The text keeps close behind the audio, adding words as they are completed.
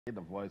the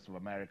Voice of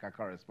America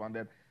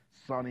correspondent,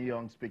 Sonny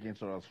Young, speaking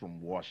to us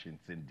from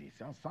Washington,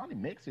 D.C. And Sonny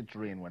makes it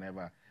rain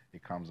whenever he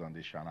comes on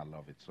this show, and I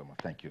love it so much.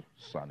 Thank you,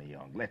 Sonny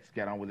Young. Let's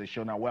get on with the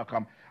show now.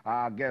 Welcome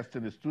our guest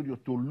in the studio,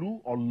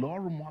 Tolu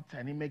Olorunmoten,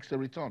 and he makes a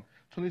return.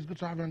 Tolu, it's good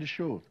to have you on the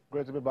show.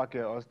 Great to be back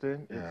here,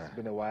 Austin. Yeah. It's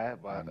been a while,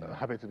 but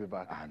happy to be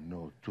back. I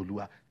know.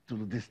 Tolu,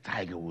 this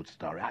Tiger Woods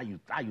story, how you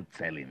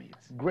telling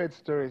it? Great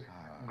story.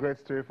 Great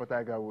story for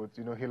Tiger Woods.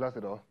 You know, he lost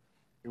it all.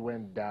 He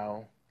went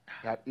down.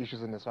 He had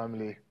issues in his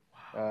family,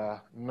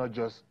 not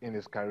just in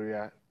his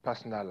career,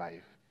 personal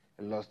life.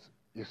 He lost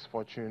his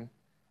fortune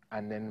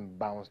and then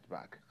bounced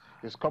back.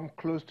 He's come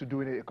close to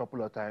doing it a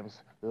couple of times.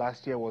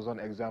 Last year was one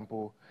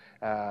example,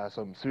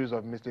 some series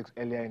of mistakes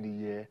earlier in the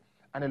year,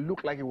 and it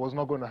looked like it was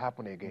not going to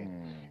happen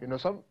again. You know,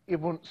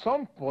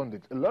 some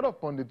pundits, a lot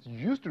of pundits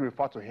used to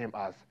refer to him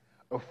as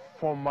a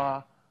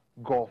former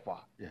golfer,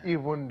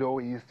 even though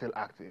he is still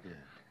active.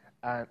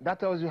 And that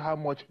tells you how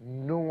much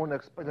no one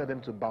expected him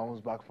to bounce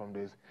back from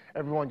this.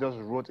 Everyone just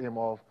wrote him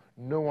off.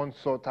 No one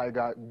saw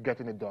Tiger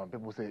getting it done.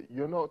 People say,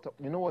 you know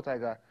what,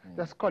 Tiger?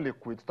 Just call it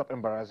quits. Stop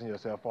embarrassing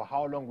yourself. For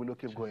how long will you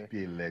keep going?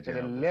 Be a legend.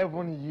 And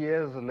 11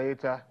 years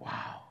later,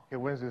 he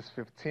wins his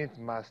 15th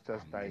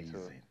Masters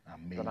title.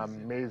 It's an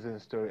amazing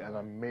story, an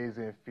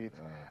amazing feat.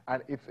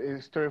 And it's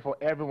a story for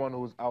everyone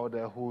who's out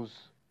there who's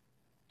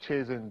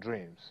chasing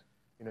dreams.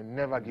 You know,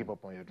 never give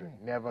up on your dream.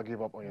 Never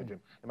give up on your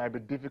dream. It might be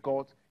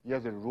difficult.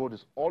 Yes, the road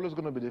is always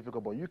going to be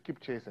difficult, but you keep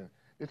chasing.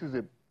 This is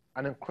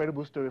an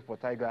incredible story for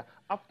Tiger.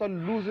 After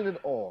losing it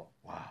all,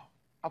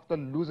 after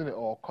losing it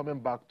all, coming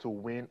back to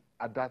win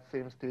at that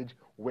same stage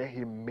where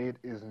he made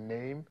his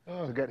name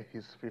to get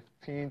his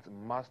 15th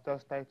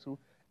Masters title.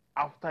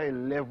 After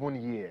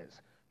 11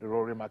 years, the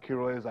Rory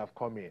McIlroys have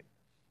come in,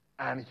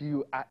 and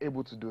you are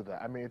able to do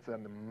that. I mean, it's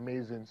an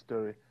amazing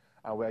story,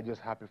 and we're just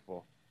happy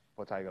for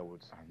Tiger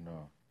Woods. I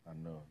know.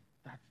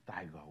 That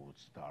Tiger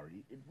Woods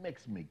story, it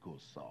makes me go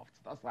soft.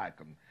 That's how I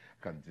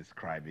can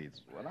describe it.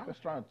 When I was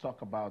trying to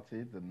talk about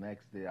it the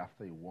next day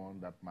after he won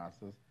that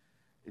Masters,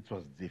 it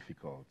was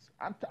difficult.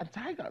 And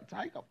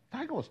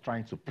Tiger was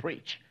trying to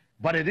preach,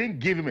 but they didn't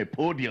give him a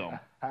podium,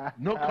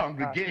 no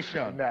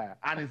congregation.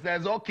 And he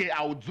says, okay,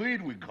 I'll do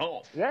it with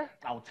golf.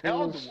 I'll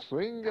tell them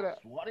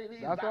that's what it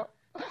is.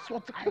 That's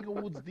what Tiger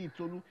Woods did,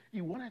 Tolu.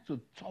 He wanted to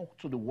talk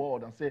to the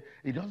world and say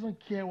he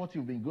doesn't care what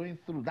you've been going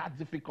through, that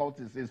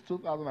difficulty since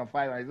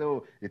 2005. I said,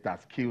 oh, it has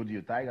killed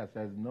you. Tiger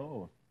says,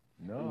 no.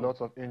 Lots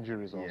of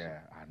injuries also. Yeah,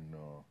 I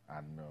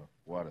know.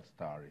 What a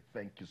story.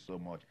 Thank you so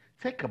much.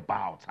 Take a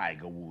bow,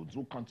 Tiger Woods.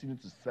 We'll continue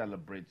to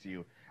celebrate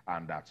you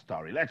and that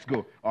story. Let's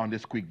go on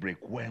this quick break.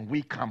 When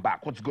we come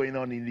back, what's going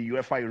on in the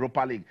UEFA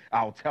Europa League,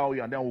 I'll tell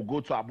you, and then we'll go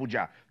to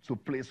Abuja to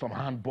play some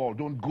handball.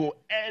 Don't go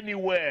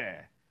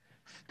anywhere.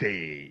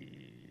 Stay.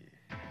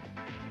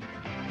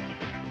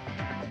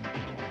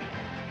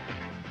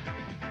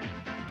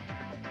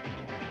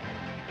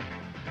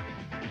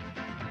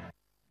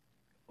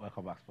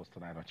 Welcome back, Sports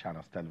Tonight on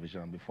Channels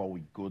Television. Before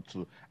we go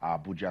to our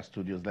Abuja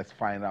studios, let's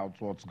find out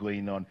what's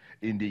going on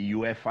in the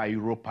UEFA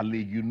Europa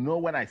League. You know,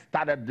 when I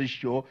started this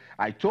show,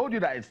 I told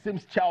you that it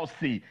seems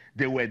Chelsea,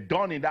 they were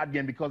done in that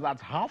game because at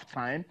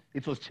halftime,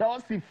 it was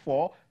Chelsea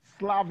 4,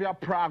 Slavia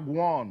Prague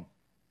 1.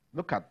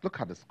 Look at the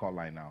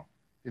scoreline now.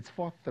 It's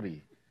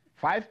 4-3.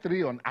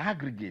 5-3 on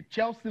aggregate.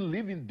 Chelsea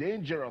living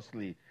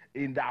dangerously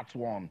in that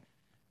one.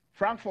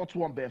 Frankfurt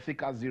 1,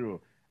 Benfica 0.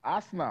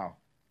 Arsenal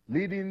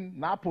leading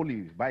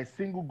Napoli by a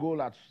single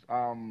goal at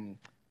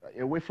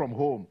away from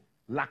home.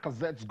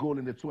 Lacazette's goal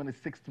in the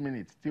 26th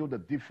minute, still the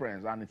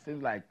difference, and it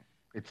seems like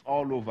it's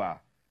all over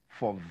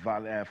for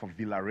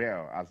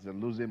Villarreal as they're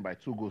losing by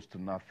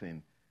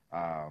 2-0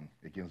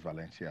 against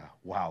Valencia.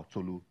 Wow,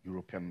 Tolu,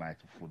 European night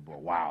of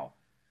football. Wow,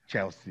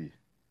 Chelsea.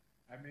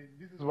 I mean,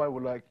 this is why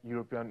we like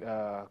European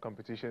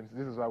competitions.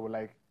 This is why we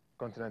like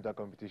continental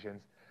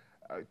competitions.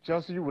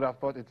 Chelsea, you would have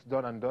thought it's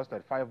done and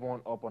dusted,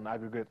 5-1 up on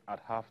aggregate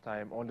at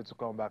halftime, only to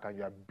come back and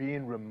you are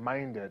being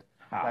reminded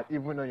that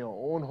even on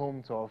your own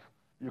home turf,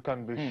 you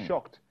can be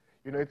shocked.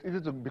 You know, it's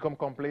easy to become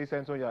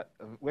complacent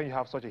when you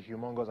have such a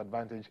humongous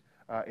advantage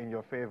in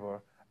your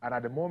favor. And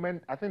at the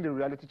moment, I think the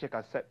reality check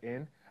has set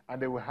in, and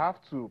they will have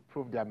to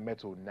prove their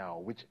mettle now,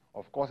 which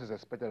of course is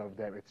expected of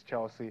them. It's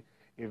Chelsea,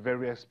 a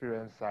very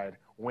experienced side,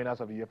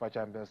 winners of the UEFA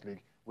Champions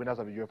League, winners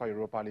of the UEFA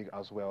Europa League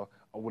as well,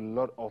 with a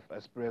lot of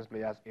experienced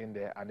players in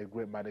there and a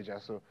great manager.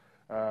 So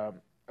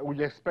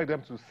we expect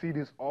them to see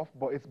this off,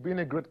 but it's been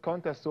a great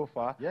contest so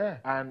far.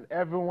 And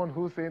everyone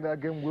who's saying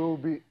that game will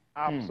be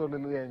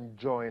absolutely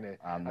enjoying it.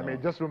 I mean,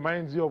 it just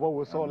reminds you of what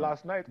we saw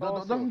last night.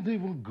 Don't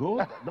even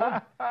go.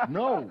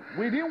 No,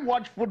 we didn't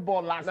watch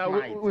football last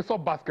night. We saw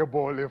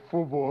basketball and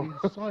football.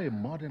 We saw a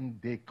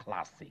modern-day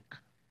classic.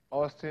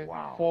 Austin,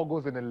 4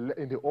 goals in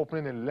the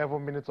opening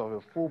 11 minutes of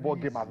a football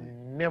game. I've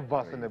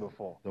never seen it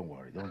before. Don't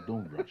worry,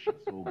 don't rush it.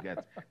 So we'll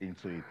get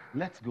into it.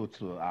 Let's go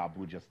to our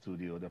Abuja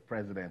studio. The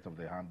president of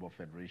the Handball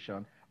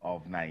Federation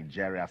of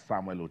Nigeria,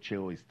 Samuel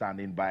Ocheo, is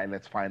standing by.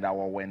 Let's find out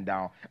what went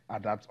down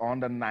at that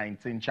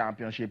under-19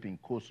 championship in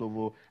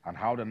Kosovo and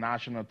how the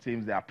national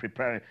teams, they are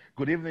preparing.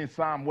 Good evening,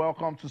 Sam.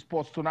 Welcome to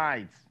Sports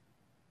Tonight.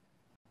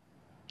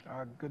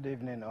 Good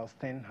evening,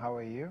 Austin. How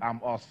are you? I'm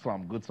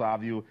awesome. Good to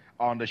have you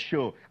on the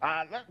show.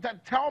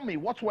 Tell me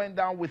what went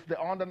down with the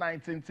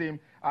under-19 team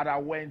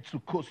that went to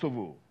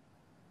Kosovo.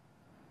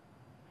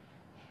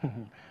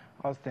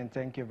 Austin,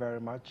 thank you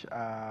very much.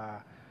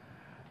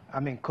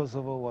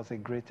 Kosovo was a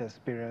great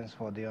experience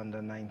for the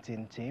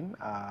under-19 team.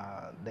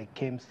 They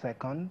came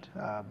second,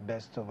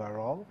 best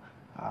overall.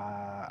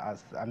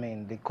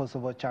 The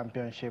Kosovo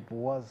Championship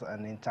was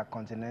an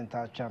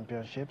intercontinental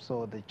championship,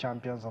 so the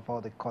champions of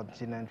all the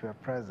continent were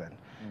present,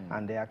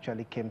 and they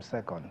actually came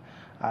second.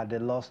 They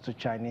lost to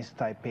Chinese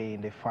Taipei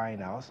in the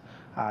finals.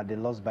 They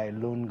lost by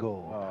lone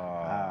goal.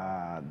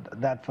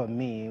 That for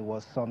me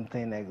was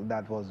something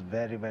that was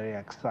very, very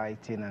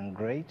exciting and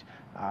great.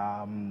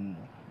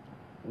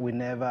 We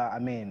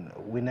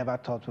never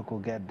thought we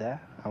could get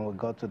there, and we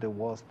got to the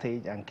world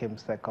stage and came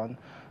second.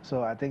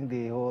 So I think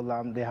the whole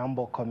the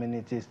Hamburg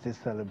community is still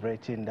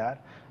celebrating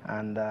that,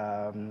 and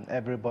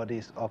everybody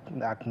is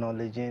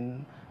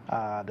acknowledging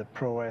the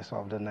prowess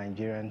of the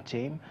Nigerian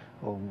team.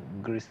 We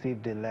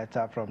received a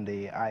letter from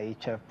the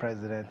IHF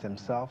president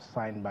himself,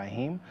 signed by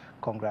him,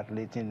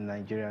 congratulating the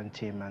Nigerian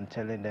team and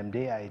telling them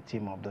they are a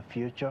team of the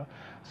future.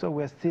 So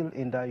we're still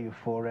in that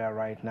euphoria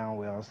right now.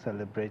 We're all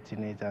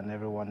celebrating it, and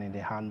everyone in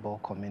the handball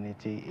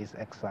community is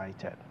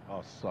excited.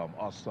 Awesome,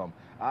 awesome.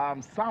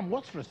 Sam,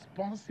 what's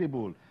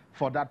responsible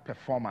for that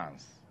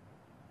performance?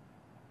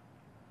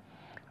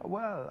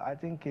 Well, I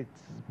think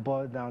it's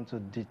boiled down to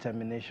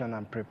determination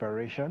and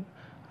preparation.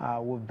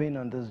 We've been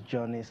on this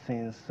journey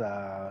since,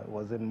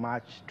 was in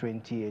March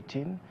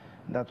 2018.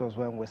 That was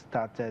when we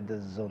started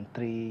the Zone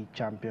 3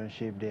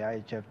 Championship, the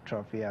IHF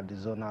Trophy at the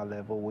zonal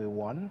level. We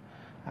won.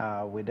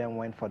 We then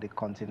went for the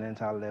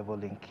continental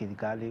level in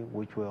Kigali,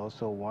 which we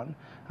also won.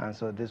 And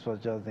so this was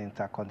just the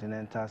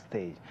intercontinental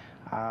stage.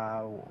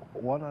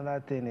 One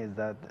other thing is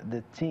that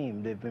the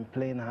team, they've been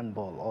playing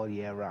handball all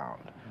year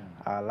round.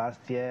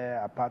 Last year,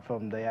 apart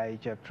from the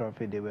IHF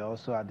Trophy, they were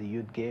also at the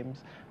Youth Games.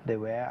 They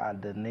were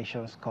at the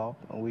Nations Cup,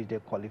 in which they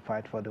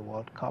qualified for the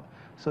World Cup.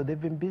 So they've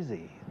been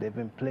busy. They've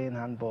been playing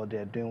handball.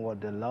 They're doing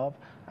what they love.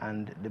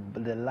 And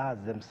the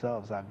lads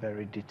themselves are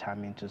very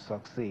determined to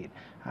succeed.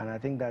 And I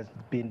think that's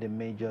been the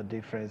major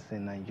difference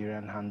in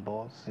Nigerian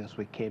handball since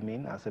we came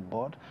in as a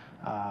board.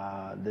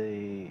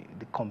 The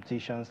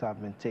competitions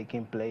have been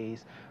taking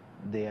place.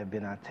 They have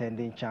been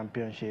attending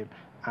championship.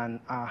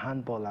 And our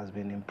handball has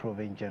been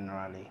improving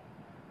generally.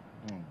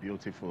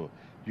 Beautiful,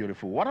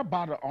 beautiful. What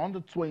about the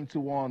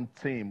under-21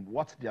 team?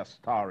 What's their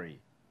story?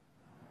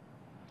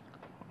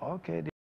 Okay,